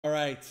All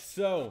right,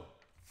 so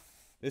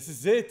this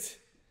is it.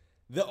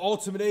 The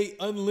Ultimate 8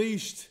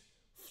 Unleashed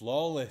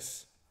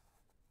Flawless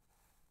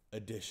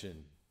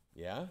Edition.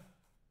 Yeah?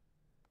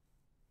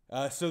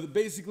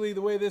 Basically, the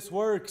way this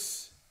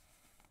works,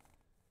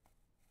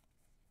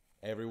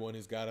 everyone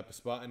who's got up a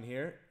spot in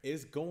here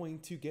is going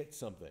to get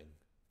something.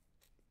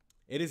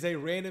 It is a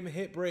random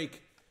hit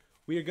break.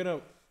 We are going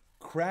to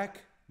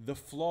crack the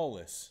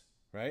Flawless,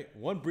 right?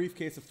 One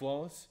briefcase of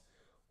Flawless.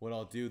 What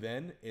I'll do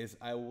then is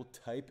I will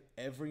type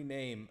every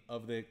name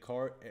of the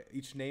card,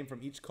 each name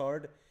from each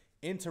card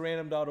into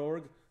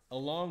random.org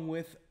along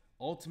with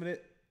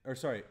UBB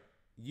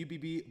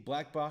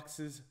black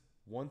boxes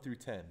 1 through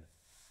 10.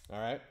 All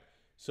right?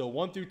 So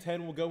 1 through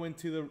 10 will go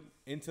into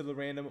the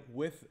random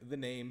with the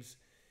names,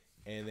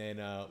 and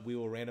then we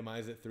will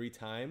randomize it 3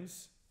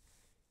 times,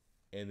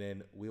 and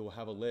then we will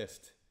have a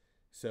list.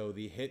 So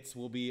the hits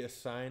will be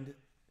assigned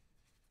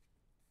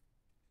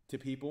to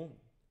people,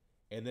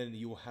 and then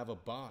you will have a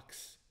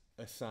box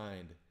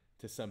assigned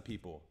to some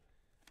people.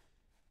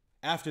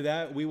 After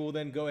that, we will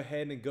then go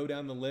ahead and go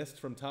down the list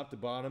from top to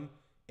bottom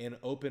and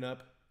open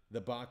up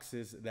the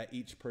boxes that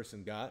each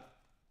person got,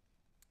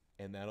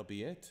 and that'll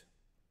be it.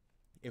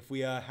 If we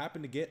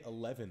happen to get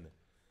 11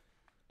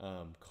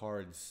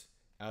 cards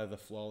out of the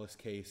Flawless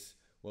case,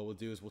 what we'll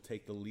do is we'll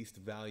take the least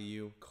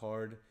value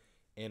card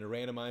and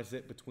randomize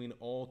it between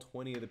all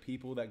 20 of the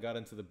people that got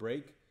into the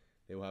break.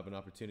 They will have an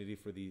opportunity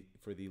for the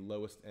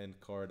lowest end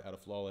card out of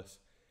Flawless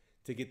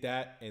to get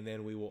that, and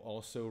then we will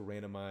also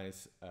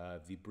randomize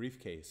the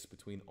briefcase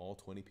between all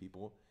 20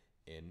 people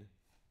in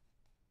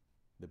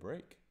the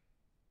break.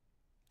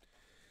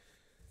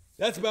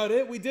 That's about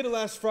it. We did it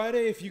last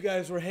Friday. If you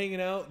guys were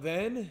hanging out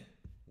then,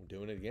 we're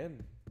doing it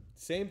again.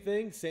 Same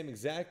thing, same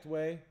exact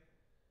way.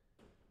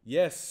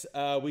 Yes,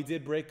 we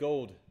did break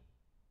gold.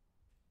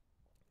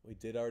 We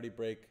did already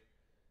break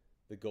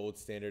the gold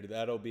standard.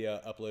 That'll be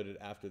uploaded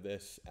after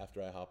this,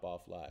 after I hop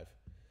off live.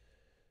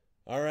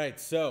 All right,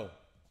 so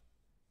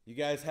you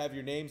guys have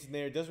your names in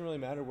there. It doesn't really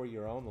matter where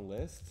you're on the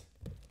list.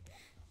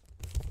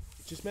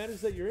 It just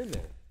matters that you're in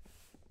there,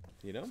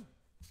 you know?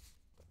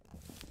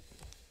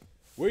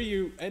 Where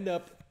you end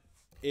up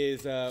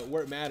is,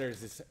 where it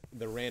matters is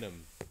the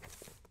random.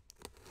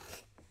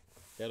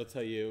 That'll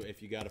tell you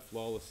if you got a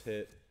flawless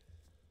hit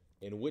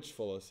and which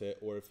flawless hit,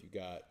 or if you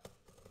got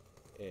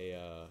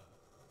a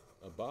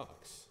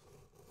box.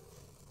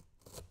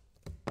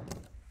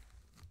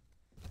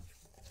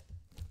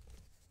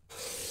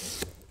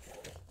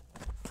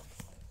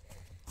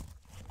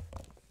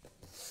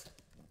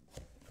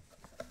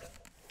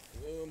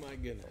 Oh my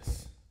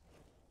goodness.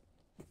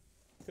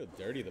 Look how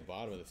dirty the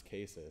bottom of this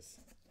case is.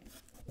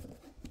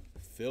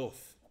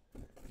 Filth.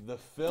 The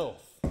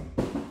filth.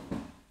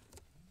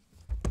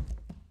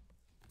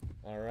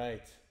 All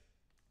right.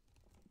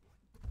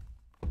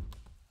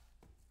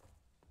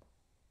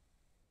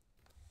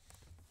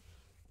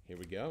 Here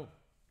we go.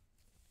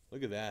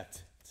 Look at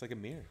that. It's like a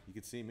mirror. You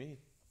can see me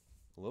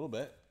a little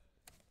bit.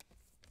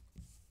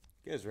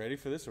 You guys ready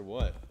for this or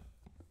what?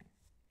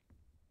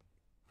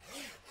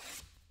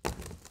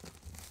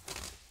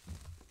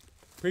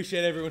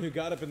 Appreciate everyone who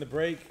got up in the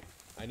break.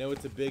 I know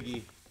it's a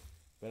biggie,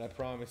 but I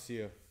promise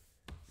you,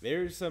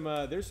 there's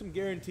some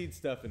guaranteed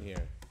stuff in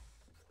here.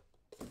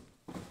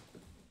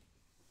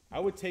 I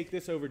would take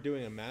this over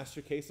doing a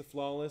master case of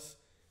Flawless.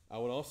 I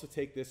would also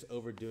take this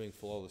over doing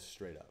Flawless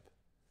straight up.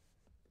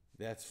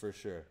 That's for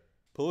sure.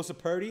 Pulissa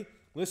Purdy,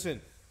 listen,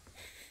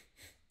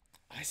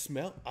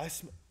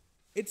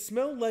 it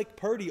smelled like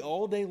Purdy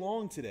all day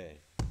long today.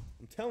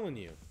 I'm telling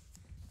you.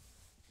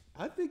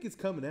 I think it's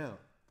coming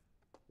out.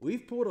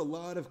 We've pulled a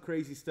lot of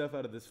crazy stuff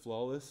out of this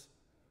Flawless.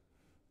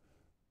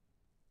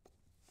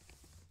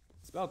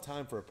 It's about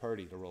time for a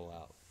Purdy to roll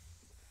out.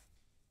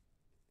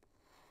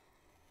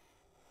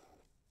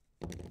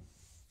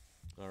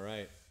 All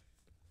right.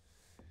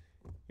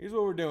 Here's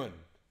what we're doing.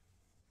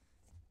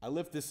 I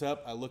lift this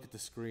up. I look at the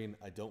screen.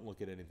 I don't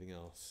look at anything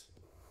else.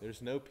 There's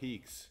no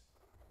peaks.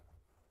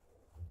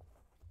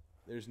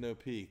 There's no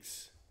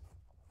peaks.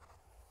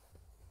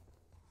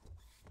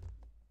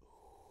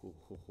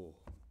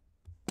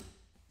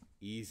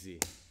 Easy.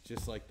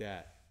 Just like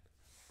that.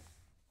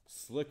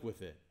 Slick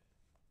with it.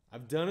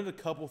 I've done it a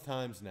couple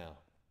times now.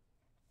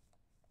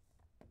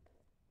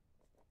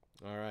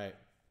 All right.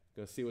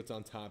 Go see what's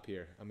on top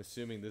here. I'm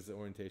assuming this is the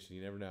orientation.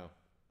 You never know.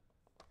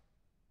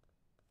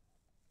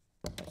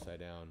 Upside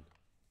down.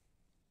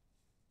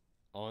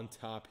 On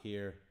top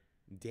here,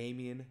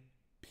 Dameon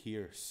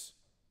Pierce.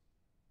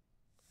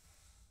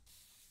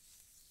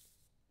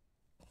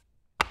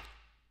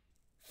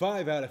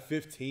 Five out of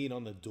 15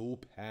 on the dual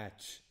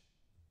patch.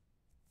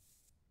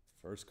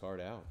 First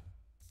card out.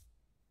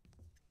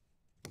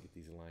 Get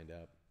these lined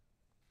up.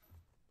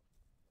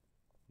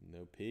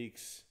 No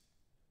peaks.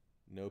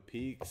 No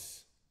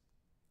peaks.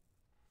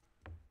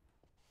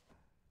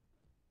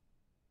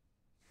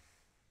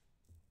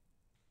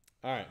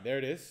 All right, there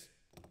it is.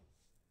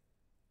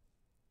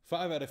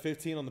 5 out of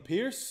 15 on the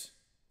Pierce.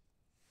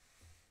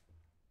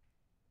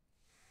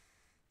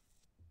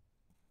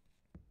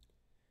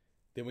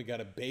 Then we got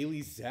a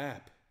Bailey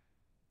Zapp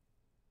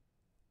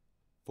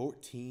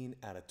 14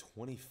 out of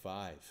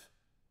 25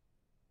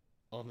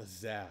 on the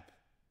Zap.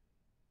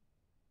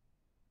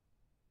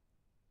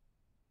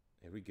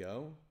 There we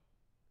go.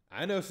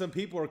 I know some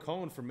people are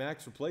calling for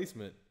max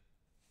replacement.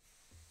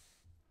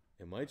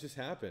 It might just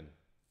happen.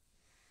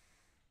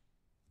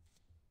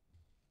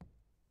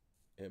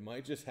 It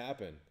might just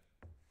happen.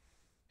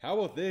 How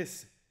about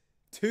this?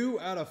 2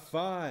 out of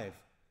 5.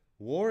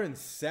 Warren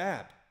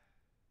Sapp.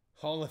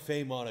 Hall of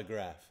Fame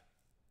autograph.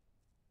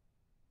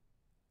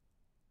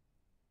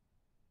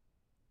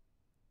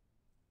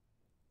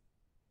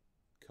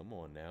 Come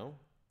on now.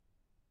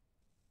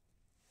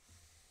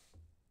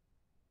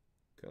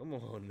 Come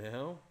on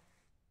now.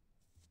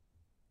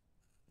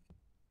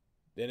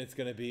 Then it's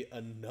going to be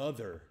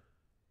another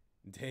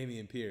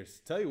Dameon Pierce.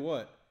 Tell you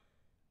what,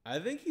 I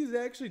think he's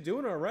actually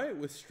doing all right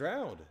with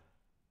Stroud.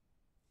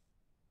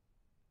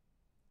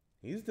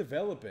 He's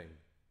developing.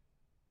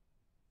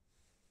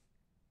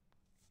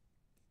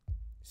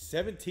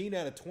 17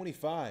 out of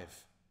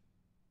 25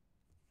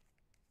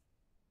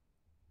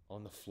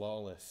 on the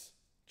flawless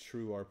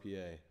true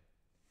RPA.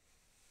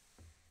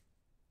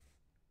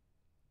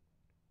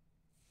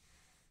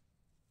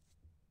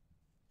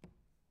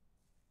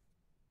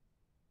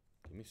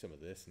 Give me some of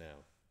this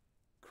now.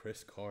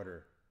 Chris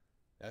Carter.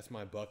 That's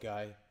my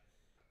Buckeye.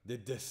 The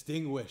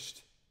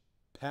distinguished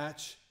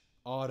patch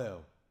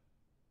auto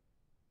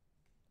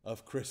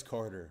of Chris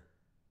Carter.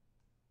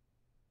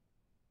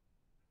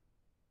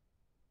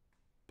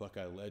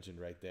 Buckeye legend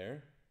right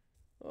there.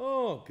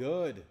 Oh,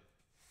 good.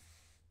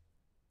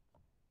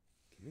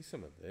 Give me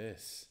some of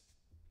this.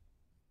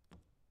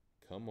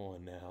 Come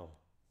on now.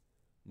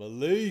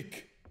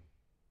 Malik.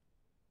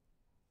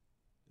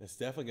 That's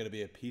definitely going to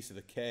be a piece of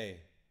the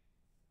K.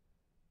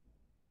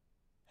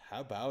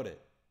 How about it?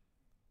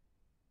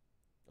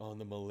 On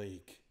the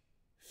Malik.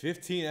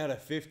 15 out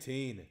of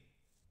 15.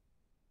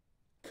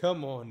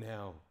 Come on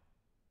now.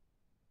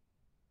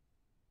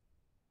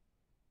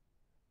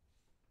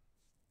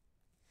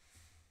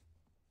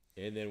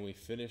 And then we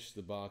finish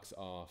the box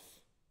off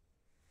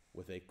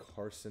with a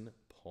Carson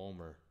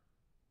Palmer.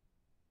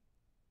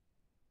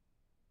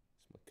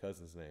 It's my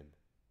cousin's name.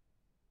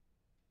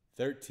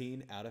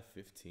 13 out of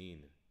 15.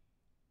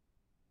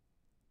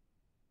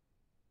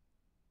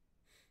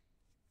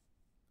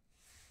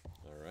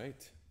 All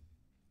right.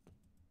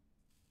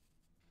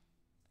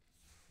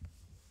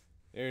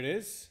 There it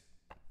is.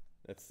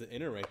 That's the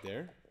inner right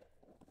there.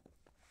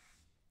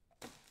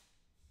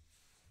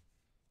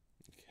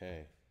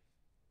 Okay.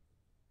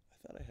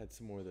 I thought I had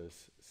some more of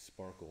those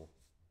sparkle.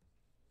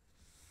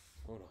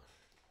 Hold on.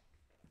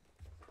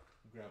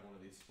 Grab one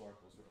of these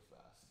sparkles real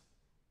fast.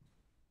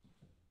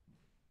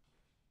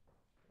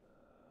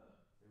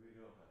 Maybe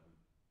we don't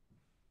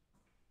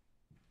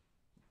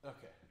have them.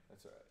 Okay,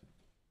 that's all right.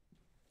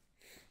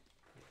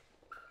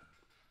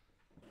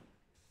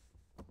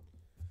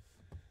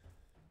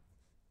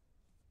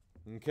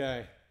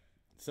 Okay.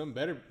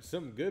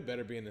 Something good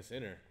better be in this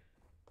inner.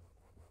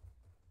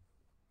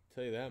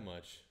 Tell you that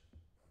much.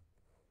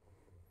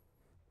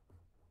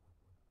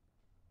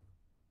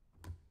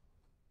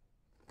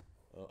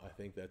 Oh, I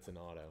think that's an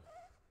auto.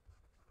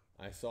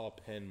 I saw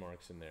pen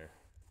marks in there.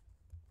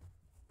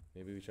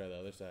 Maybe we try the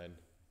other side.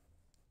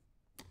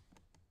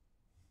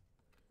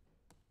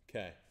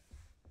 Okay.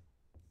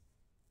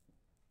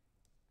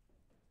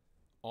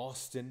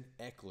 Austin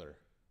Eckler.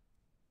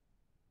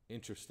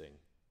 Interesting.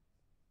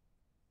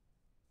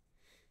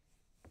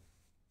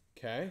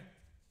 Okay.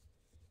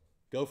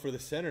 Go for the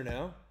center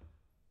now.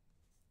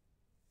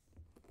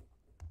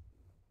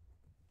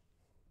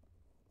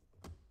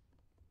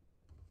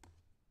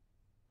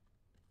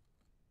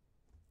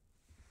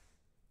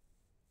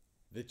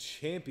 The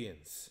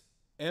champions.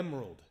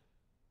 Emerald.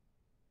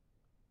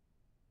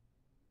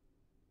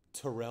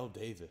 Terrell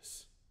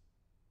Davis.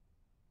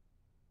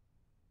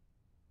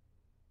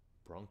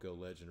 Bronco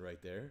legend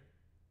right there.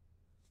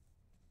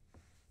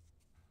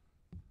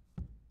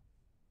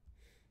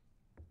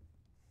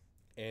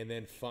 And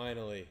then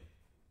finally,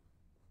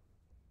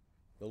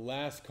 the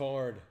last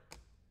card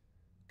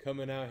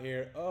coming out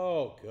here.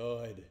 Oh,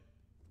 good.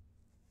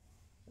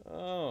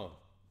 Oh.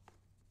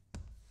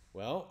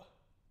 Well,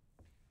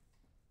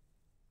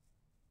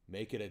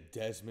 make it a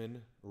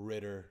Desmond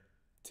Ridder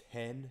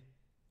 10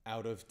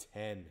 out of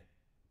 10.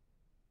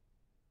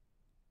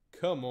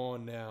 Come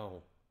on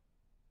now.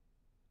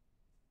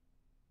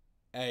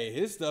 Hey,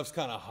 his stuff's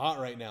kind of hot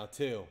right now,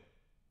 too.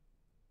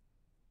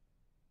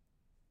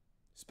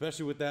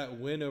 Especially with that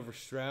win over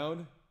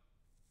Stroud.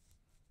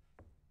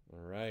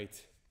 All right.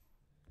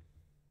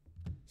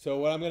 So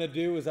what I'm going to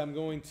do is I'm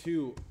going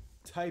to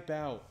type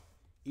out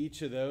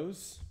each of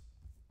those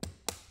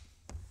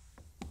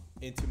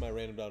into my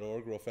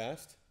random.org real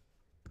fast.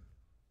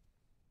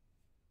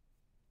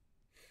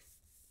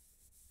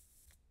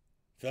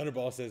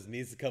 Thunderball says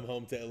needs to come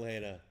home to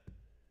Atlanta.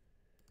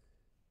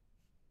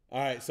 All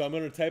right, so I'm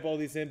going to type all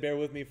these in. Bear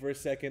with me for a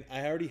second.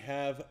 I already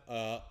have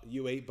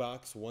U8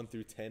 box 1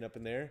 through 10 up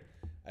in there.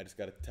 I just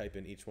got to type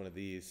in each one of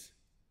these.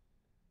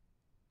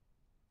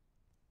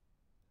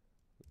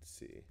 Let's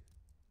see.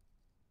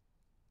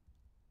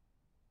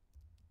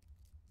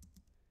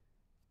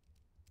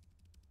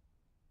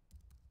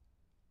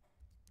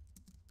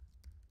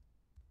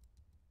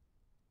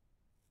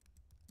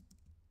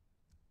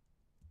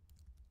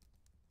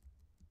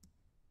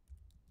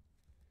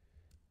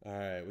 All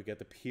right, we got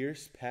the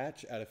Pierce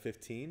patch out of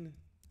 15.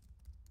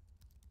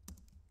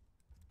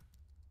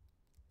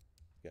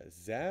 We got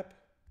Zap.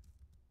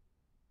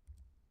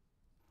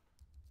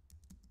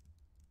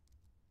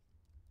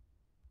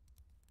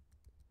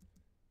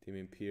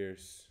 Dameon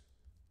Pierce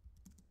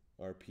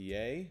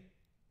RPA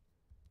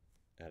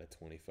out of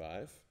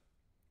 25.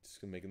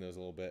 Just making those a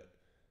little bit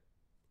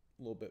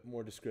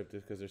more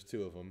descriptive because there's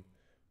two of them.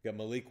 We got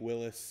Malik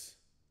Willis.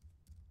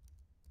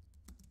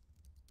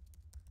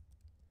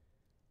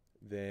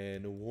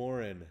 Then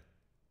Warren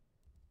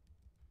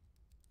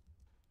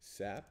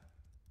Sapp.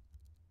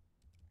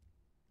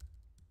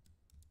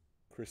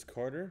 Chris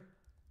Carter.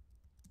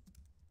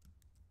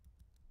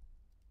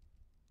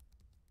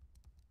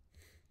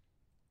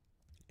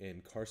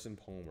 And Carson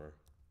Palmer.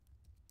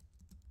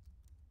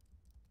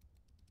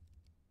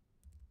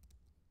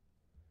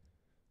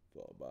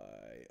 Followed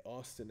by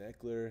Austin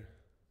Eckler.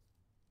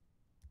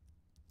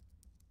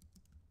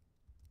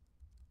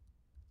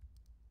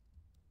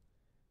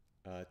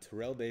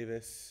 Terrell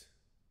Davis.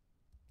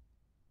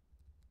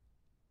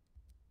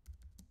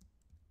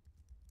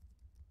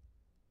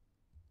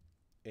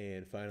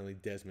 And finally,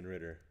 Desmond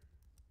Ridder.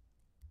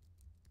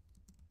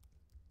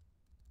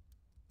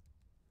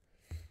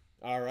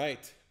 All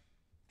right.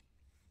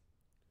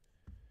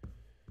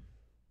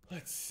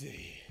 Let's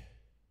see.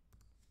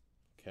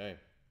 Okay.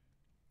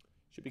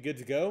 Should be good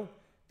to go.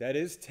 That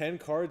is 10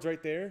 cards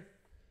right there.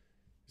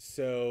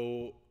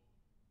 So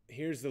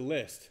here's the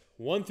list.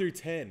 1 through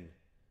 10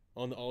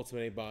 on the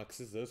Ultimate 8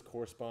 boxes. Those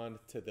correspond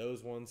to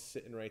those ones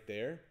sitting right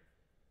there.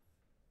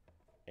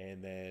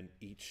 And then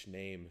each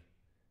name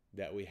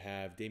that we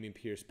have. Dameon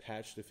Pierce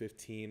patch to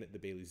 15. The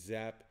Bailey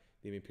Zapp.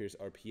 Dameon Pierce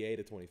RPA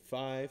to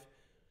 25.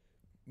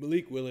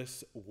 Malik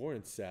Willis,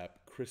 Warren Sapp,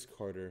 Chris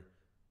Carter,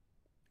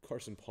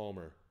 Carson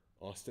Palmer,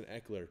 Austin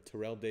Eckler,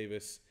 Terrell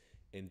Davis,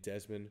 and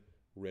Desmond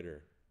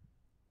Ridder.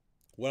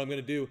 What I'm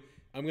going to do,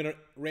 I'm going to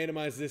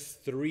randomize this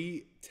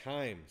 3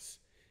 times,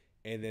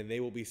 and then they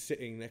will be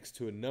sitting next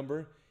to a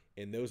number,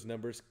 and those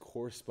numbers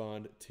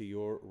correspond to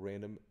your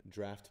random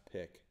draft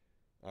pick.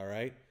 All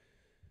right?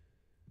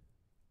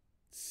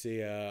 Let's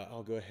see,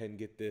 I'll go ahead and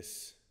get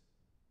this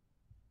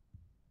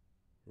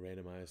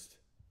randomized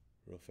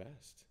real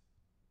fast.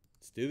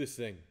 Let's do this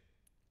thing.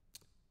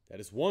 That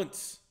is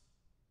once.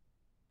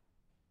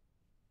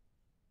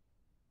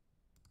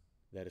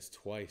 That is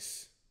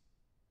twice.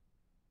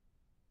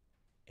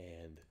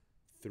 And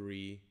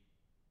 3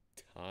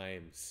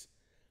 times.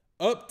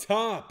 Up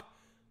top,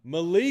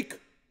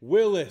 Malik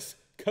Willis.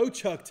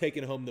 Coach Huck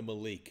taking home the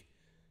Malik.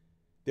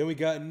 Then we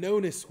got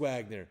Nonis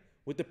Wagner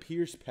with the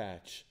Pierce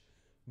patch.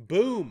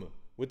 Boom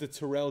with the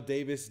Terrell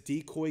Davis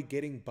decoy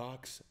getting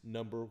box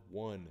number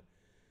 1.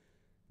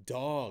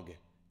 Dog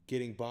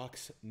getting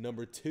box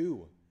number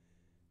 2.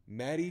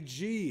 Matty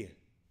G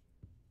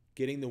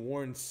getting the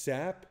Warren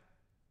Sapp.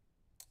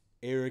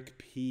 Eric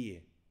P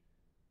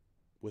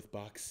with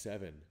box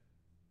 7.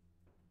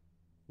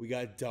 We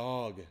got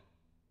Dog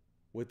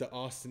with the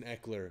Austin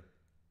Eckler.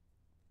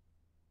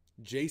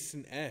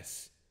 Jason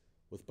S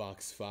with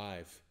box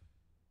 5.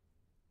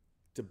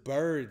 To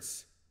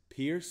Birds,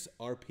 Pierce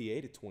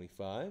RPA to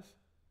 25.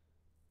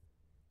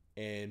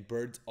 And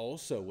Birds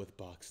also with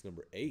box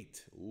number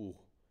 8. Ooh.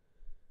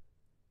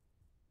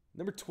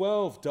 Number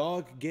 12,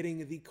 Dog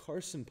getting the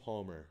Carson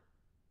Palmer.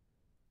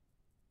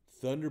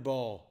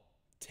 Thunderball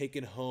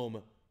taking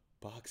home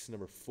box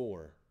number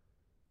 4.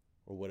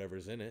 Or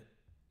whatever's in it.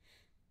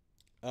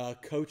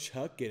 Coach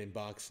Huck getting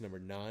box number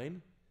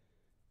 9.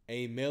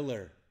 A.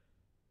 Miller.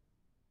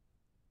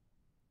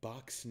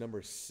 Box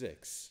number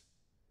 6.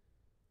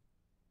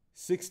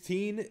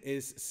 16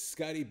 is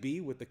Scotty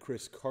B with the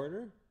Chris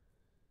Carter.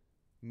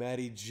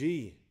 Matty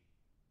G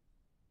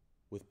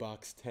with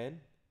box 10.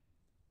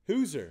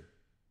 Hooser.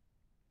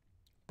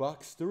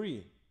 Box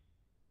 3.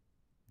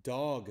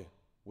 Dog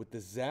with the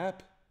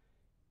Zap.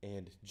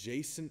 And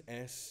Jason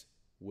S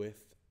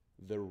with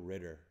the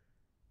Ridder.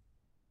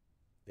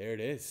 There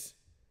it is.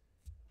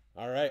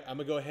 All right, I'm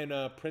going to go ahead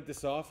and print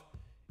this off.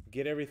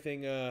 Get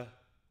everything,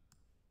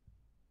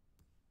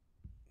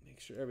 make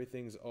sure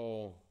everything's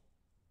all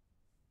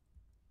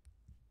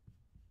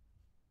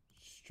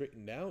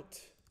straightened out.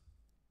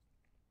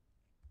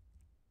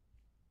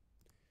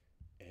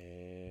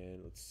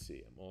 And let's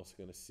see. I'm also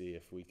going to see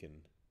if we can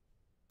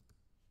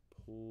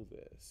pull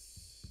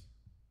this.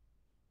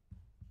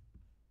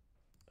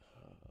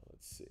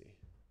 Let's see.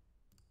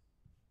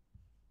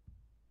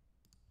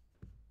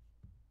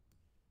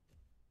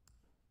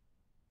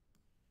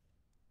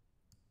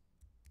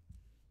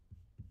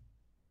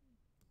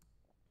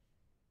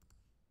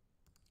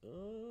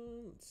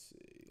 Let's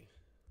see.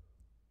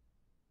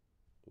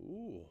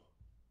 Ooh.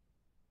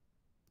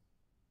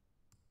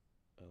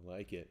 I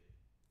like it.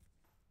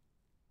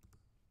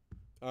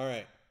 All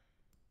right.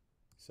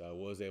 So I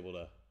was able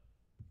to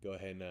go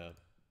ahead and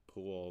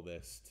pull all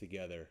this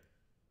together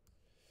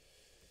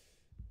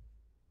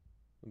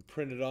and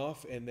print it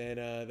off, and then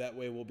that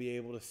way we'll be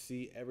able to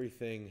see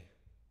everything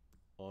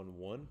on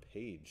one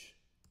page.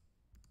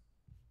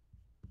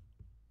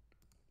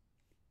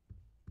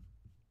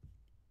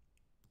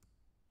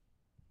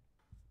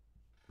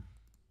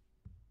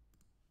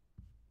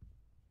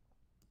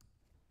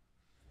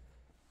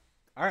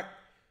 All right.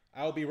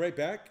 I'll be right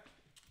back.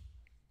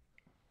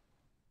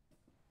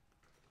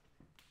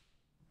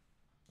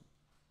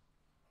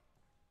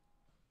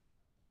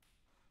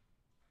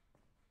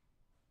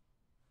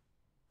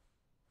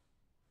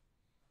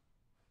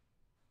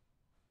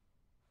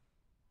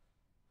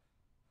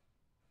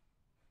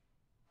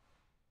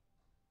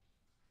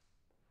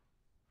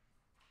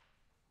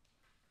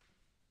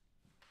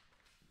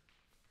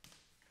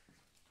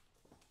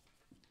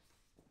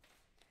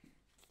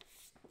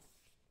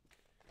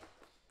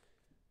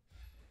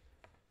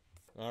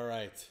 All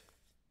right.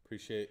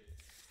 Appreciate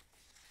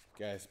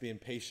guys being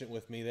patient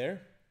with me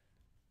there.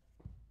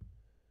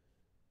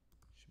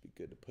 Should be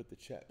good to put the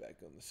chat back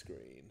on the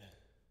screen.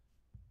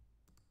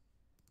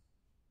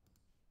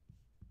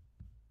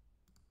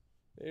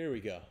 There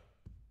we go.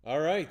 All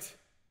right.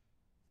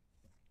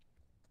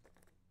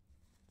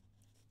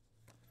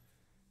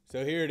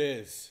 So here it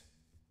is.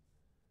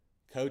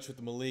 Coach with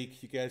the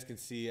Malik. You guys can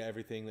see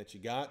everything that you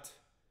got.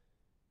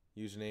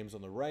 Usernames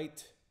on the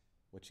right.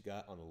 What you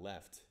got on the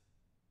left.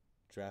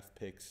 Draft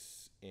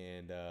picks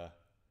and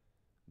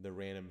the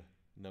random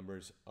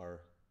numbers are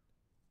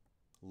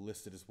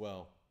listed as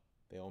well.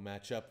 They all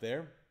match up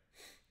there.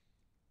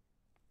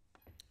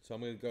 So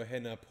I'm going to go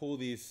ahead and pull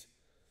these,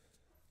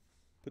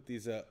 put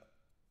these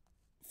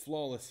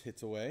flawless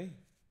hits away.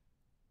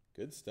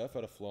 Good stuff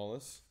out of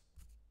flawless.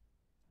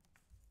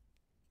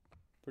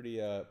 Pretty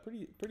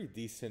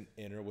decent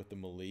inner with the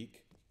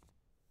Malik.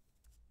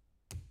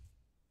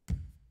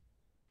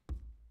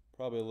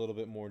 Probably a little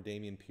bit more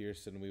Dameon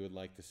Pierce than we would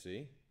like to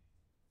see.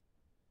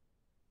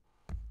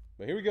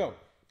 But here we go.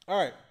 All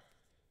right.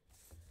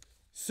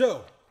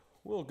 So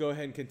we'll go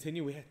ahead and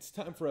continue. It's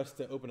time for us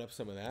to open up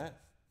some of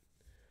that.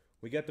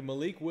 We got the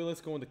Malik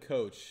Willis going to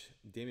coach.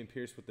 Dameon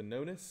Pierce with the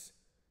Nonis.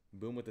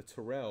 Boom with the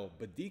Terrell.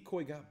 But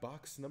Decoy got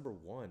box number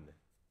 1.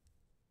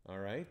 All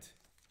right.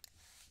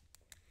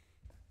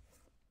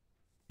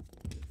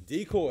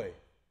 Decoy.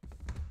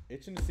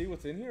 Itching to see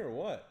what's in here or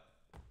what?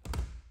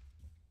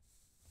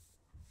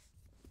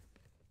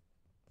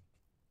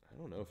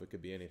 I don't know if it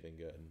could be anything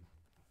good.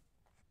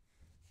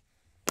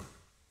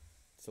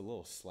 It's a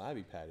little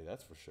slabby patty,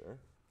 that's for sure.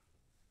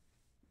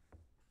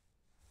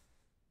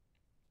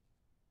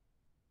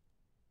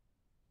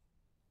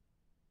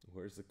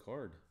 Where's the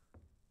card?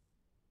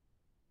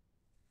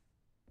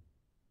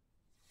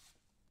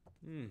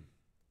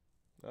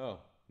 Oh,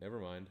 never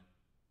mind.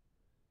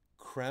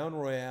 Crown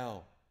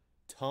Royale.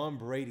 Tom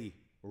Brady.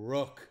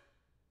 Rook.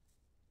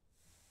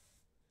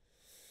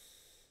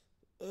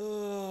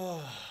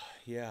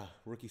 Yeah,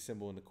 rookie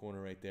symbol in the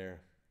corner right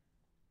there.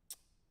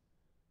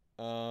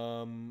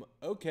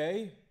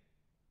 Okay.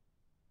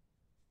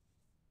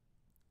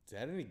 Is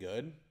that any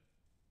good?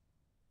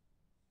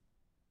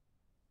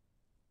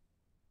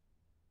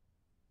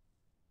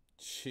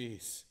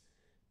 Jeez.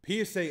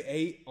 PSA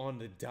 8 on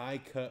the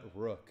die cut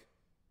Rook.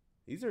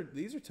 These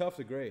are tough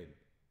to grade.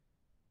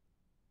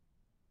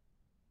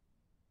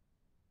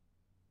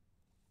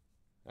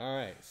 All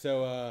right,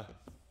 so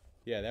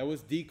yeah, that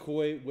was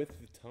Decoy with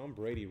the Tom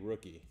Brady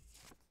rookie.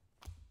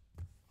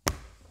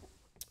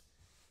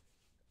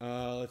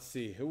 Let's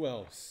see, who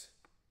else?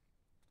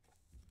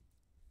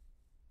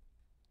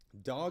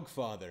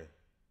 Dogfather,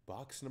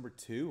 box number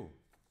 2.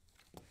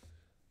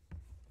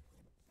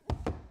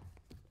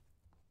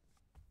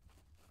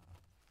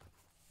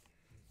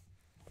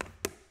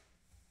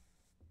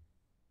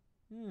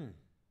 Wait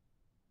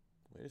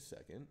a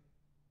second.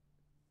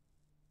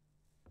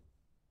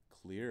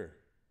 Clear.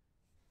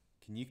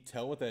 Can you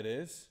tell what that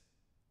is?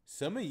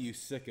 Some of you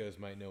sickos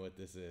might know what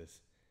this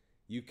is.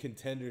 You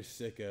contender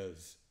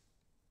sickos.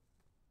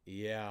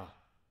 Yeah.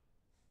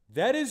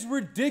 That is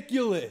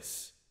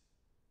ridiculous.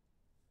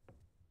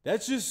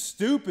 That's just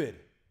stupid.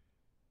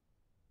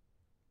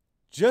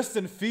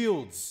 Justin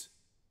Fields.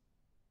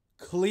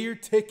 Clear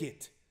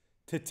ticket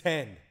to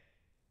 10.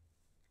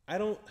 I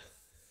don't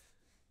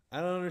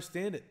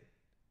understand it.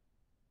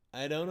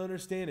 I don't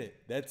understand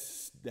it.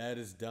 That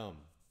is dumb.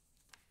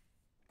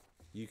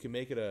 You can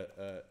make it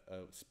a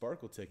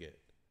sparkle ticket.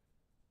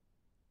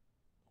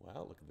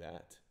 Wow, look at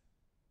that.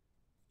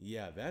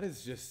 Yeah, that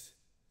is just...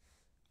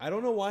 I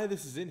don't know why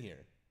this is in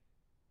here.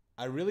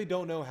 I really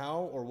don't know how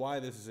or why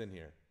this is in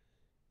here.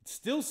 It's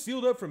still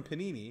sealed up from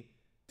Panini.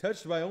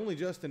 Touched by only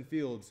Justin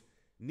Fields.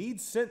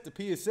 Needs sent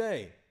to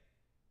PSA.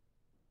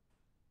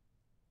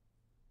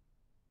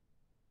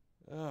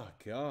 Oh,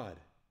 God.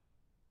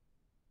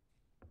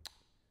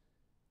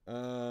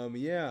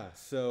 Yeah,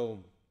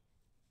 so...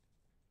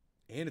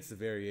 And it's the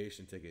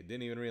variation ticket.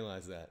 Didn't even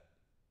realize that.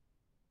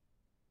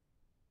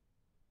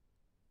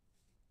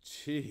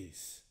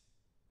 Jeez.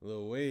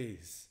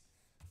 Louise.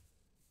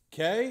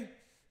 Okay.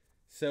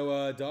 So,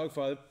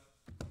 Dogfather,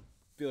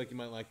 feel like you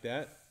might like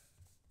that.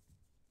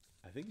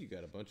 I think you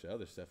got a bunch of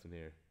other stuff in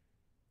here.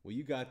 Well,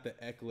 you got the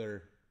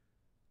Eckler,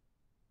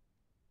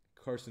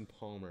 Carson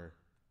Palmer,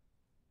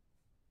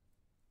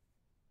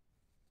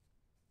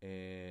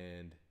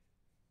 and...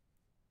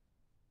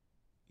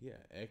 yeah,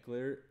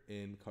 Eckler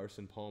and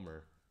Carson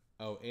Palmer.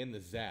 Oh, and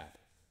the Zap.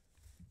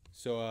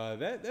 So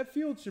that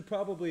field should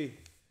probably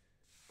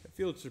That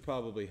field should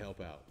probably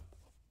help out.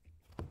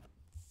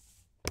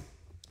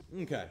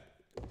 Okay.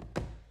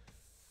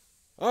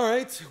 All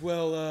right.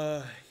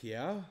 Well,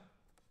 yeah.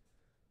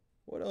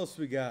 What else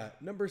we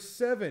got? Number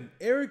 7,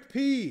 Eric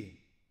P.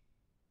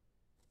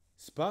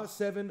 Spot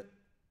 7,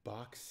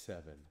 box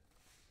 7.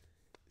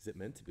 Is it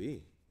meant to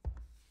be?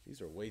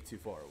 These are way too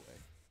far away.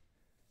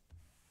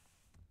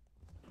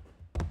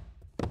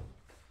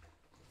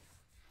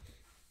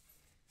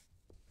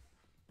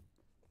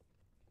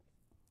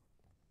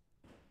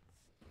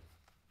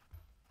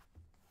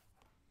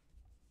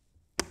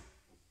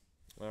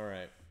 All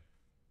right.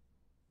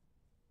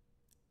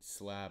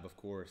 Slab, of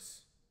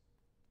course.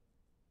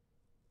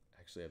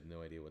 Actually, I have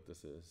no idea what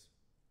this is.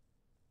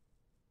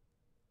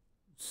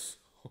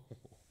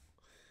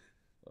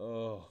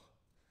 Oh.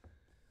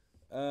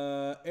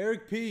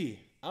 Eric P.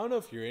 I don't know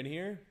if you're in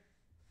here.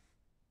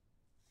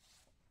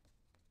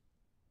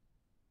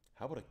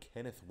 How about a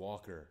Kenneth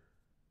Walker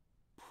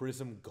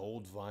Prism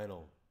Gold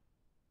Vinyl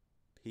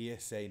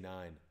PSA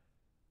 9?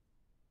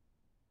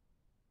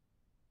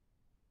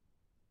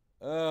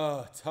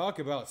 Talk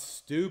about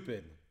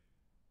stupid.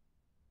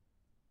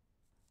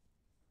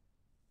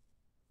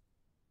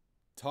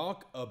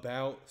 Talk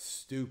about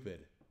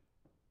stupid.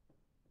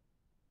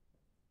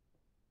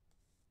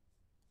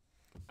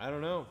 I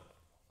don't know.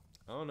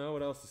 I don't know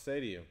what else to say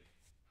to you.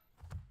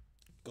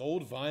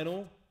 Gold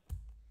vinyl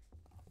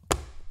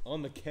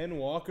on the Ken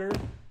Walker?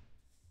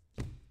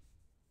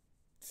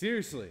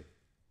 Seriously.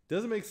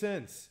 Doesn't make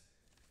sense.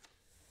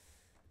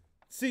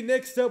 See,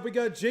 next up we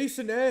got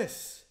Jason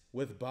S.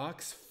 with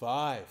box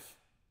 5.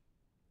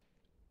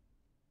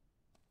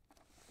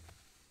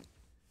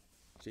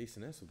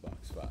 Jason S. with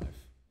box 5.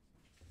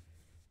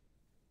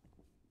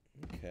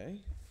 Okay.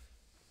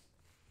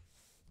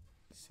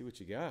 See what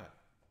you got.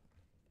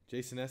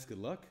 Jason S., good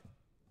luck.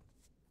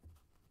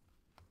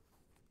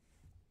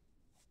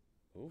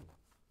 Oh,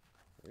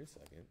 wait a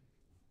second.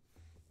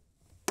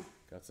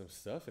 Got some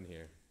stuff in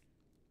here.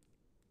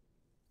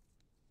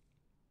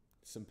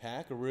 Some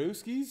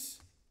Packarooskies.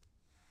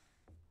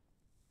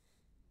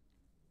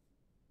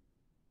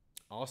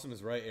 Awesome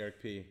is right, Eric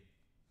P.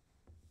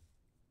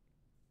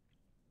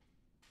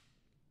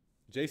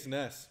 Jason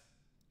S.,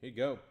 here you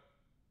go.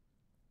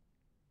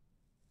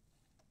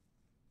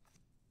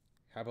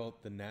 How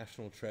about the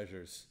National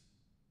Treasures?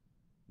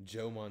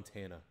 Joe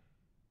Montana.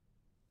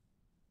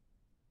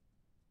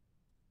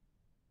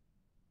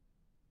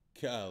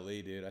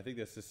 Golly, dude. I think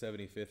that's the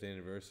 75th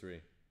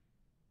anniversary.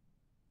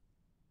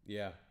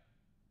 Yeah.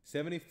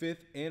 75th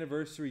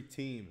anniversary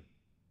team.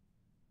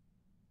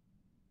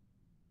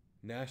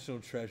 National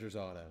Treasures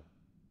auto.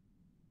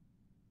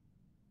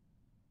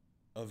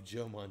 Of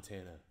Joe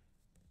Montana.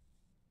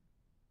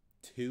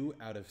 2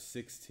 out of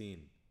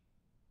 16.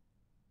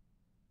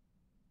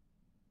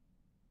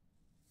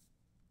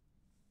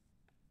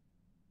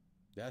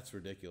 That's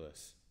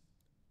ridiculous.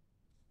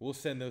 We'll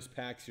send those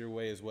packs your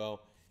way as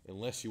well.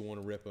 Unless you want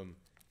to rip them,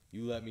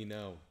 you let me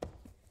know.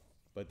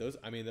 But those,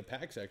 I mean, the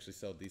packs actually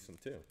sell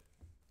decent too.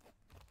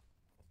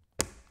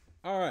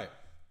 All right.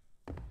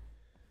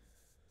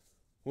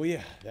 Well,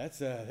 yeah, that's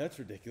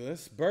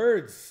ridiculous.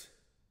 Birds.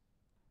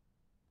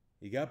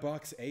 You got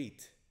box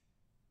 8.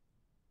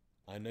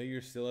 I know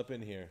you're still up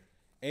in here.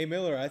 A.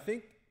 Miller, I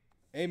think.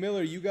 A.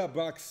 Miller, you got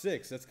box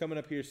 6. That's coming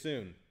up here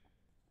soon.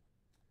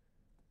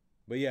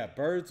 But yeah,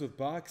 Birds with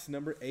box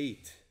number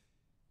 8.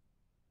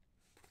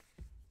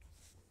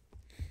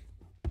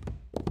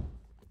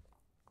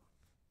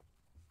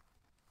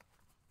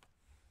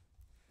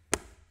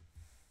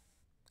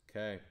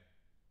 Okay.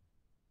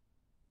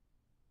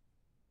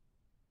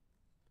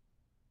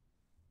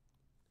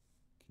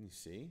 Can you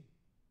see?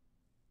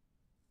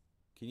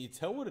 Can you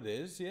tell what it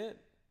is yet?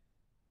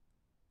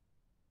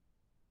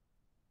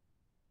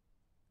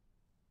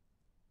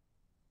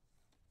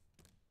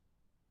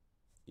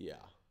 Yeah.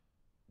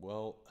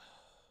 Well,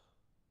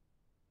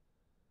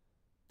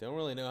 don't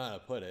really know how to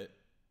put it,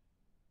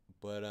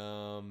 but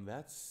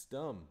that's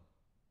dumb.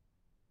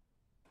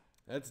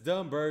 That's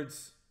dumb,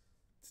 Birds.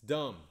 It's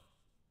dumb.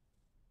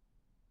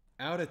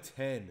 Out of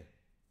 10,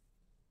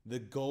 the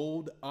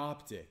gold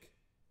optic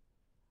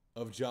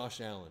of Josh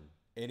Allen,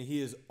 and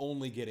he is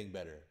only getting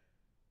better.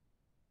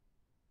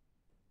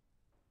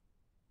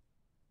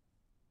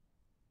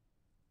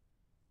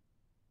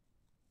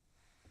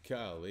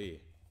 Golly.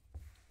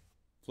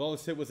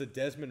 Flawless hit was a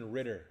Desmond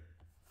Ridder.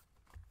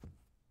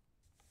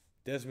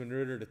 Desmond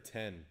Ridder to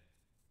 10.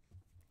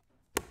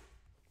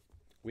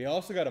 We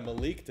also got a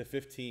Malik to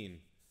 15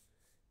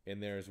 in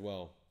there as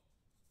well.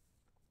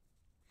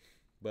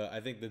 But I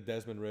think the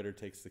Desmond Ridder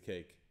takes the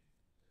cake.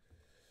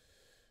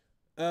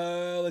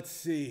 Let's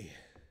see.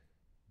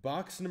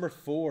 Box number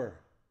 4.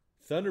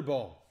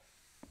 Thunderball.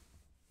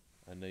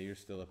 I know you're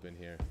still up in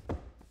here.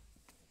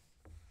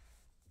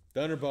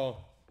 Thunderball.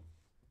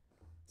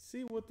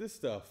 See what this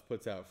stuff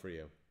puts out for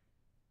you.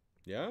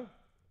 Yeah?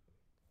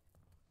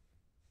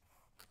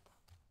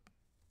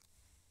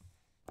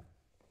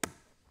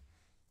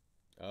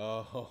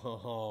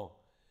 Oh.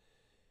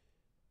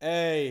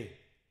 Hey.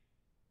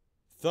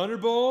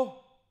 Thunderball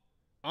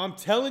I'm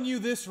telling you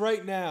this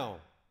right now.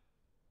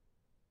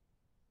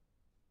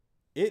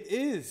 It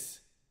is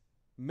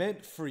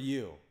meant for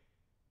you.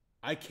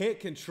 I can't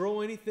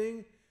control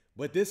anything,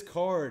 but this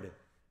card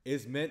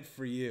is meant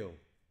for you.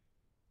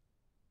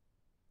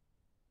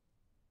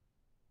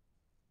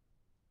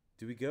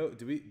 Do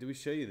we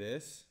show you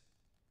this?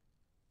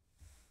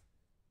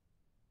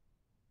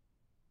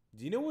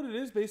 Do you know what it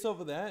is based off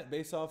of that?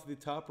 Based off the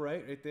top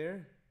right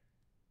there?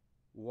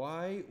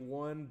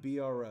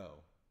 Y1BRO.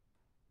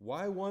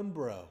 Y1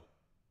 bro.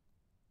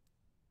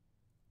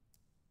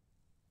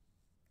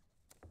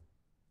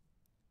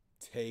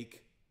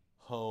 Take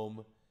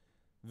home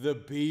the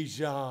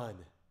Bijan.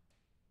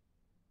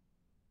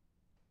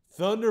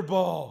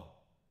 Thunderball.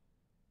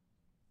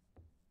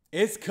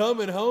 It's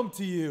coming home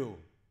to you.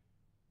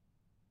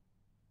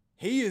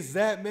 He is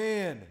that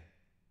man.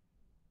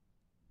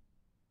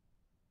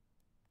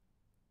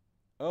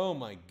 Oh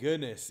my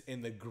goodness.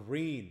 In the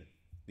green.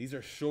 These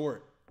are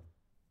short.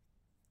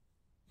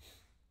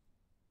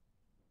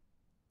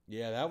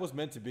 Yeah, that was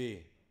meant to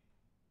be.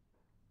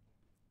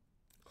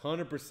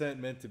 100%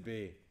 meant to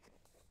be.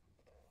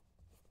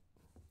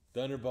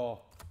 Thunderball.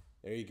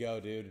 There you go,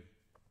 dude.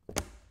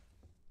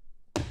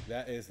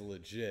 That is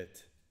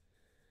legit.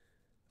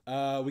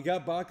 We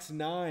got box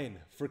 9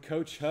 for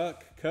Coach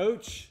Huck.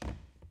 Coach, I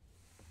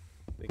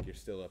think you're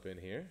still up in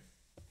here.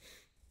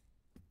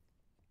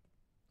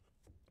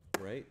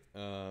 Right?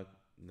 9.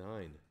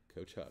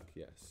 Coach Huck,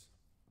 yes.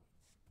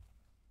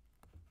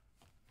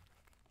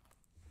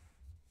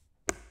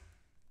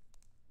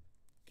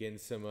 Getting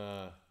some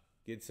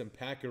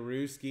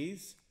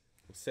Packarooskies.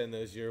 We'll send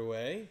those your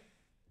way.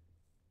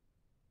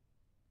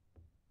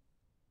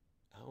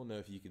 I don't know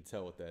if you can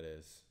tell what that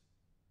is.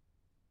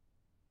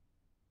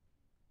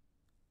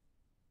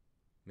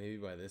 Maybe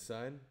by this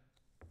side.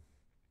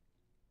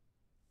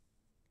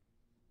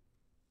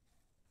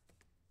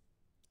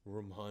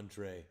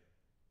 Ramondre.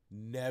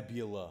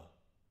 Nebula.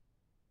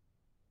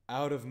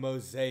 Out of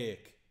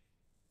Mosaic.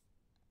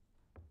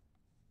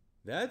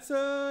 That's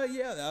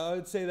yeah, I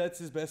would say that's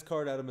his best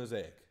card out of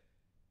Mosaic.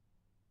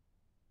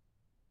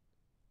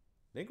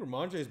 I think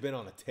Ramondre's been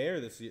on a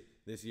tear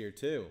this year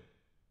too.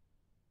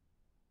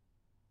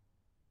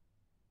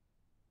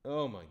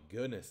 Oh my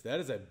goodness,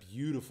 that is a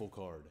beautiful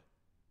card.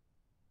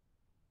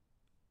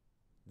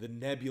 The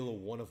Nebula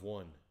 1 of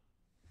 1.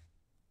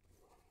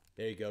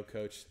 There you go,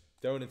 Coach.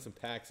 Throwing in some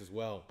packs as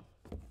well.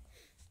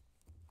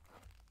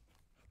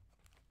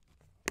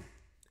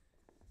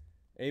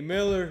 Hey,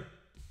 Miller.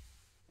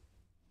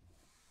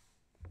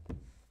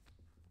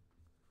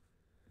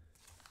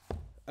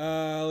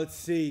 Let's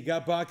see.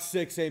 Got box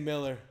 6, A.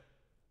 Miller.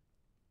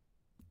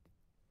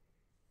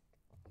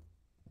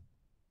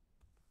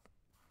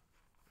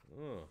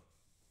 Oh.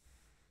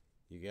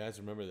 You guys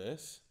remember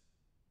this?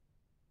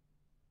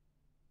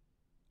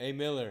 A.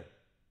 Miller.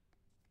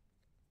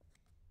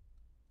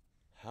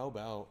 How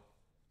about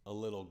a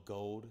little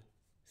gold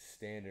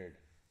standard?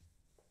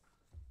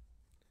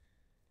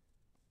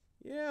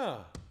 Yeah.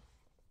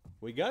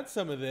 We got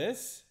some of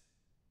this.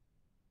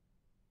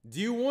 Do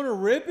you want to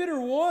rip it or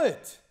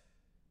what?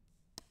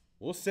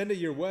 We'll send it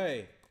your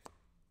way.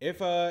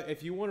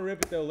 If you want to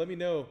rip it though, let me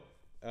know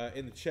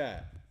in the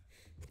chat.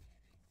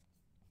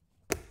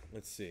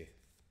 Let's see.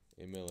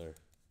 A. Miller.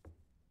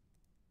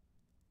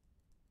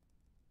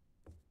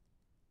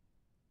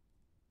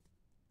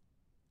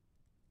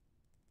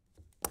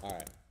 All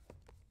right.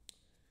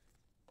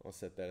 I'll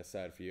set that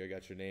aside for you. I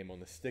got your name on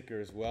the sticker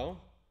as well.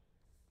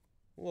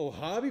 A little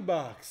hobby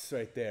box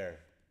right there.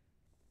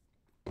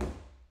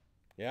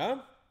 Yeah?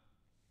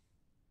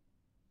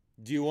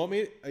 Do you want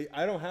me?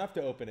 I don't have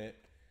to open it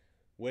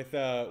with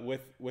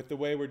the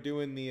way we're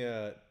doing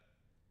the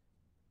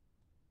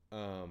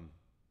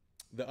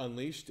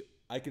Unleashed.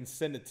 I can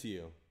send it to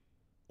you,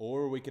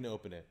 or we can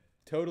open it.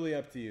 Totally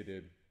up to you,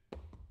 dude.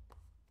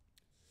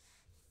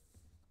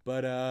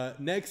 But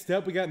next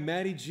up, we got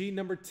Matty G,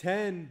 number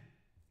 10.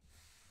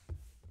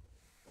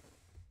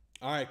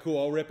 All right, cool.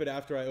 I'll rip it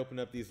after I open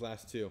up these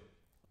last two.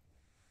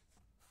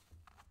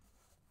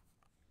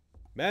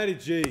 Matty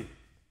G.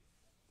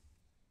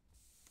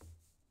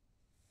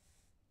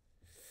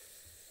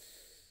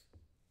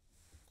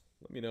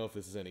 Let me know if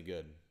this is any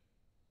good.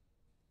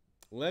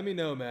 Let me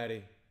know,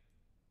 Matty.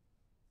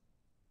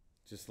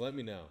 Just let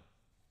me know.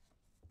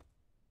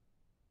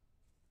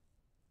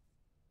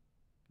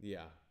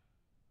 Yeah.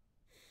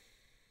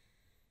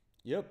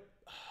 Yep.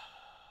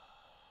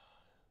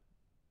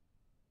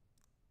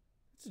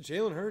 It's a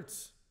Jalen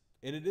Hurts,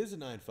 and it is a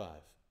 9.5.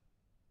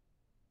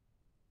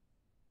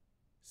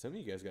 Some of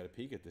you guys got a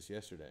peek at this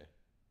yesterday.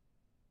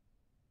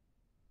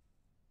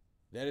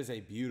 That is a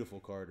beautiful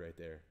card right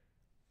there.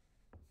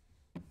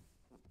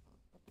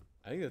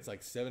 I think that's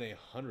like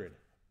 7,800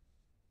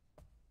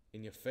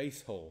 in your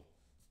face hole.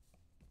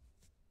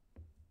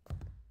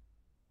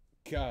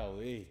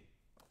 Golly.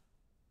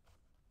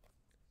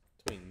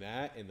 Between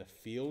that and the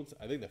Fields,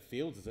 I think the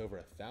Fields is over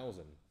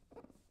 1,000.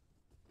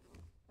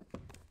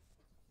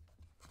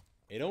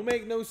 It don't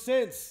make no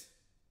sense.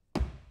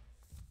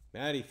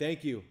 Maddie,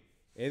 thank you.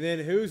 And then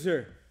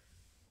Hoosier.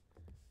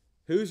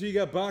 Who's you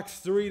got box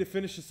 3 to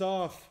finish us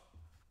off?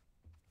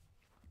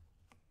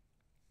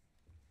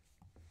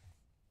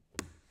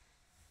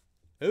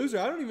 Hoosier,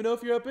 I don't even know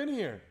if you're up in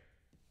here.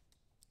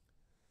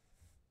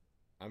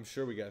 I'm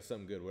sure we got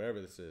something good, whatever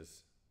this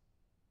is.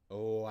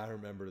 Oh, I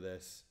remember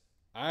this.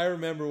 I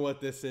remember what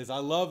this is. I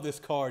love this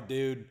card,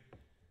 dude.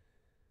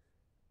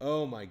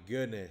 Oh, my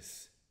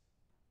goodness.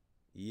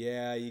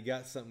 Yeah, you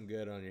got something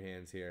good on your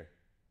hands here.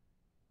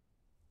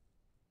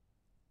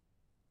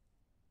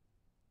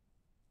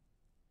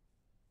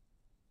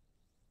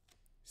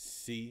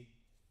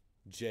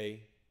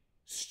 C.J.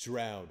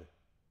 Stroud.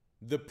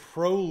 The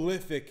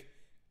prolific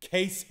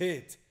case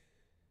hit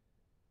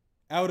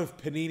out of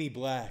Panini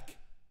Black.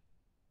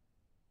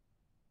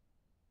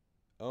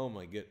 Oh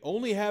my good.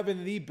 Only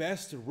having the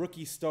best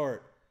rookie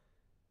start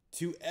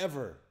to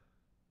ever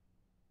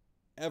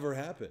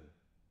happen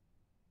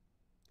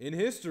in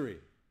history.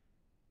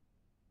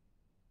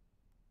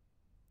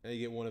 Now you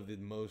get one of the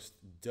most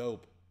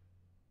dope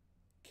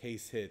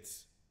case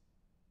hits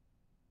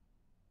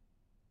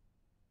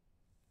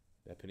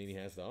that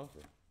Panini has to offer.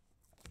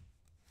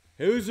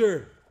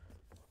 Hoosier!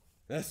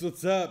 That's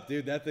what's up,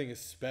 dude. That thing is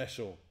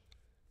special.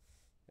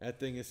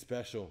 That thing is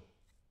special.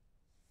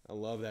 I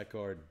love that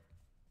card.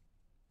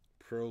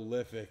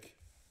 Prolific.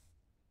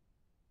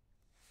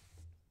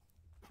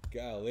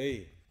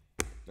 Golly.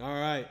 All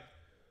right.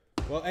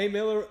 Well, hey,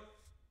 Miller,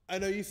 I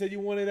know you said you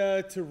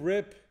wanted to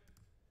rip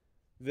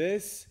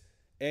this.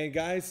 And,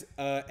 guys,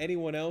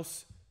 anyone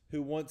else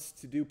who wants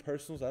to do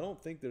personals, I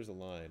don't think there's a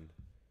line.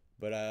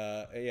 But,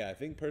 yeah, I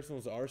think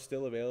personals are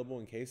still available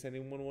in case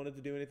anyone wanted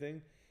to do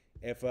anything.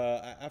 If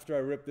after I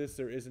rip this,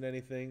 there isn't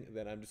anything,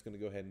 then I'm just going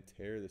to go ahead and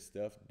tear this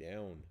stuff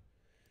down.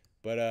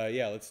 But,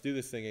 yeah, let's do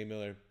this thing, A.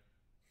 Miller.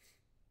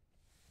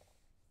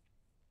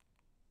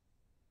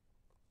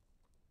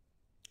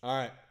 All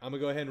right, I'm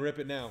going to go ahead and rip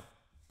it now.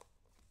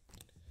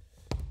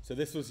 So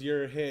this was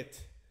your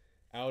hit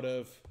out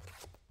of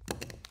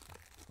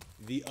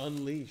the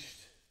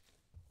Unleashed.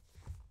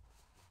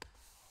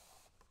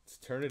 Let's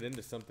turn it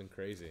into something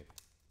crazy.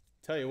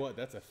 Tell you what,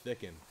 that's a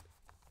thickin'.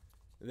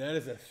 That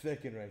is a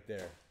thickin' right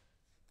there.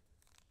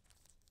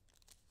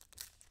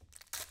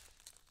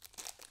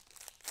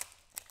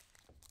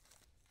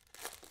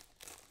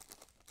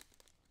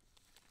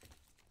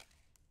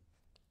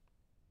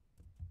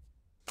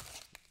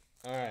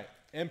 All right,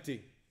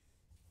 empty.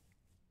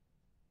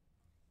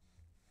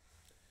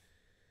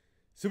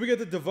 So we got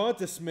the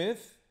Devonta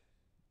Smith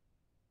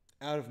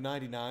out of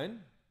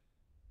 99.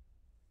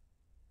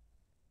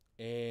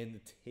 And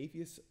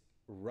Tavius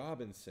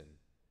Robinson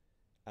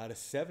out of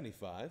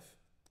 75.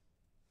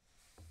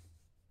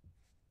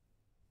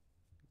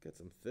 Got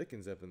some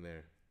thickens up in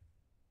there.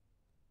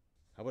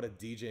 How about a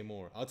DJ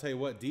Moore? I'll tell you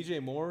what,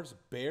 DJ Moore's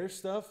Bear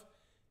stuff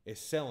is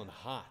selling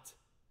hot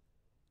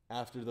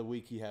after the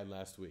week he had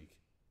last week.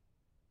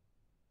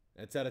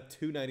 That's out of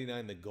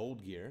 $2.99, the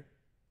gold gear.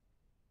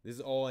 This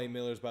is all A.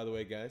 Millers, by the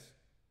way, guys.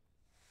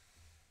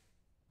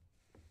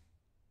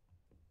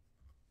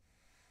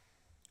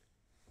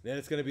 Then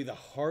it's going to be the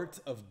Heart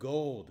of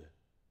Gold.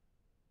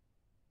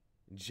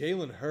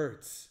 Jalen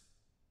Hurts.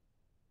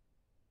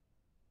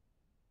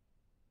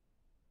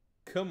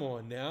 Come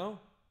on now.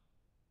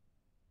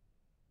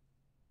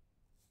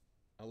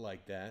 I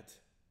like that.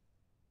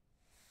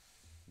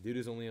 Dude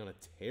is only on a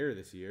tear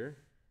this year.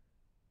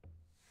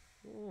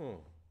 Oh.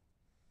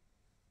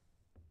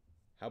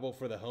 How about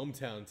for the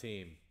hometown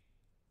team?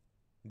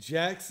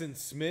 Jackson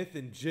Smith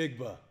and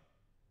Jigba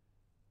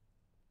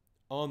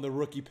on the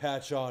rookie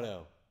patch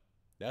auto.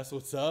 That's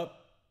what's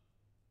up.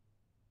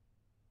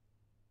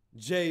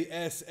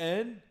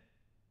 JSN.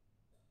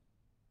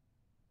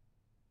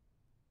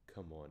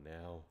 Come on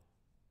now.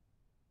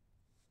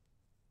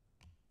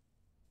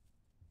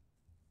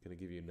 Gonna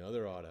give you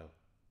another auto.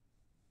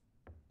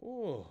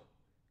 Oh,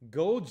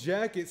 gold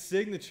jacket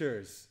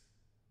signatures.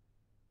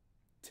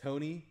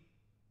 Tony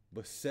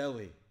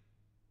Baselli.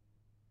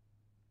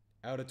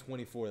 Out of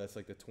 24. That's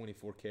like the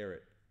 24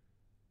 karat.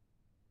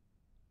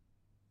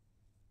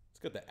 It's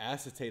got the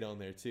acetate on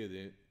there too,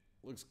 dude.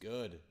 Looks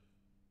good.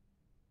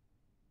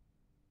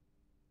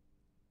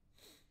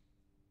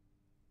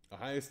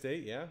 Ohio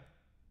State, yeah.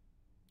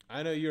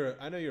 I know you're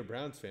a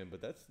Browns fan,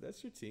 but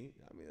that's your team.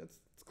 I mean, that's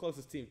the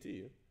closest team to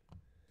you.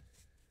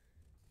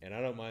 And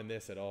I don't mind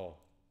this at all.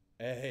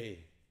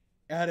 Hey,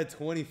 out of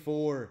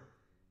 24,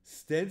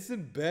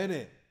 Stetson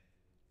Bennett.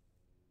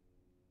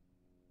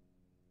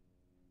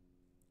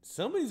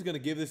 Somebody's going to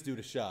give this dude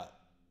a shot.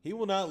 He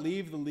will not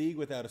leave the league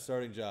without a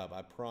starting job.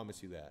 I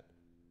promise you that.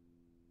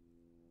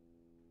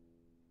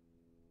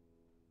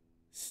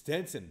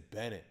 Stetson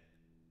Bennett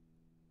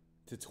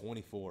to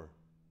 24.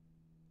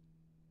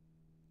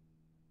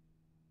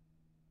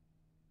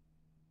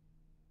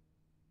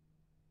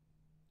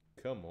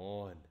 Come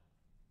on.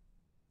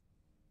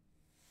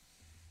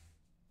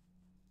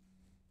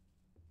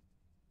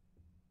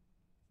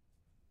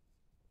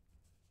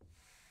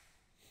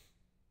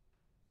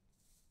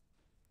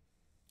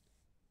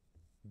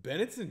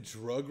 Bennett's in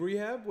drug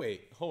rehab?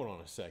 Wait, hold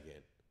on a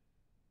second.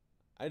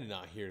 I did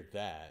not hear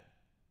that.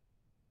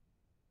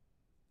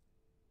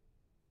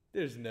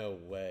 There's no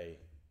way.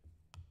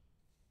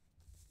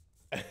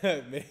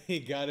 Maybe he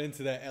got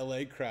into that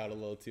LA crowd a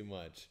little too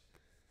much.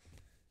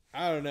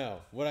 I don't know.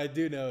 What I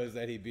do know is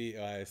that he beat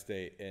Ohio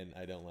State, and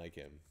I don't like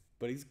him.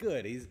 But he's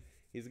good. He's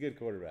a good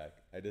quarterback.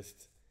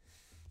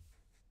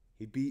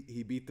 He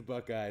beat the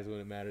Buckeyes when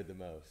it mattered the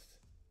most.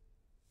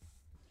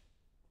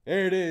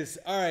 There it is.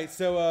 All right,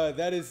 so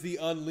that is the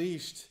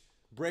Unleashed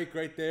break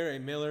right there.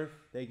 And Miller,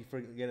 thank you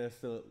for getting us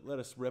to let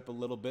us rip a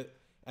little bit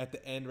at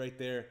the end right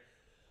there.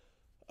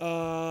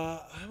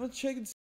 I'm gonna check and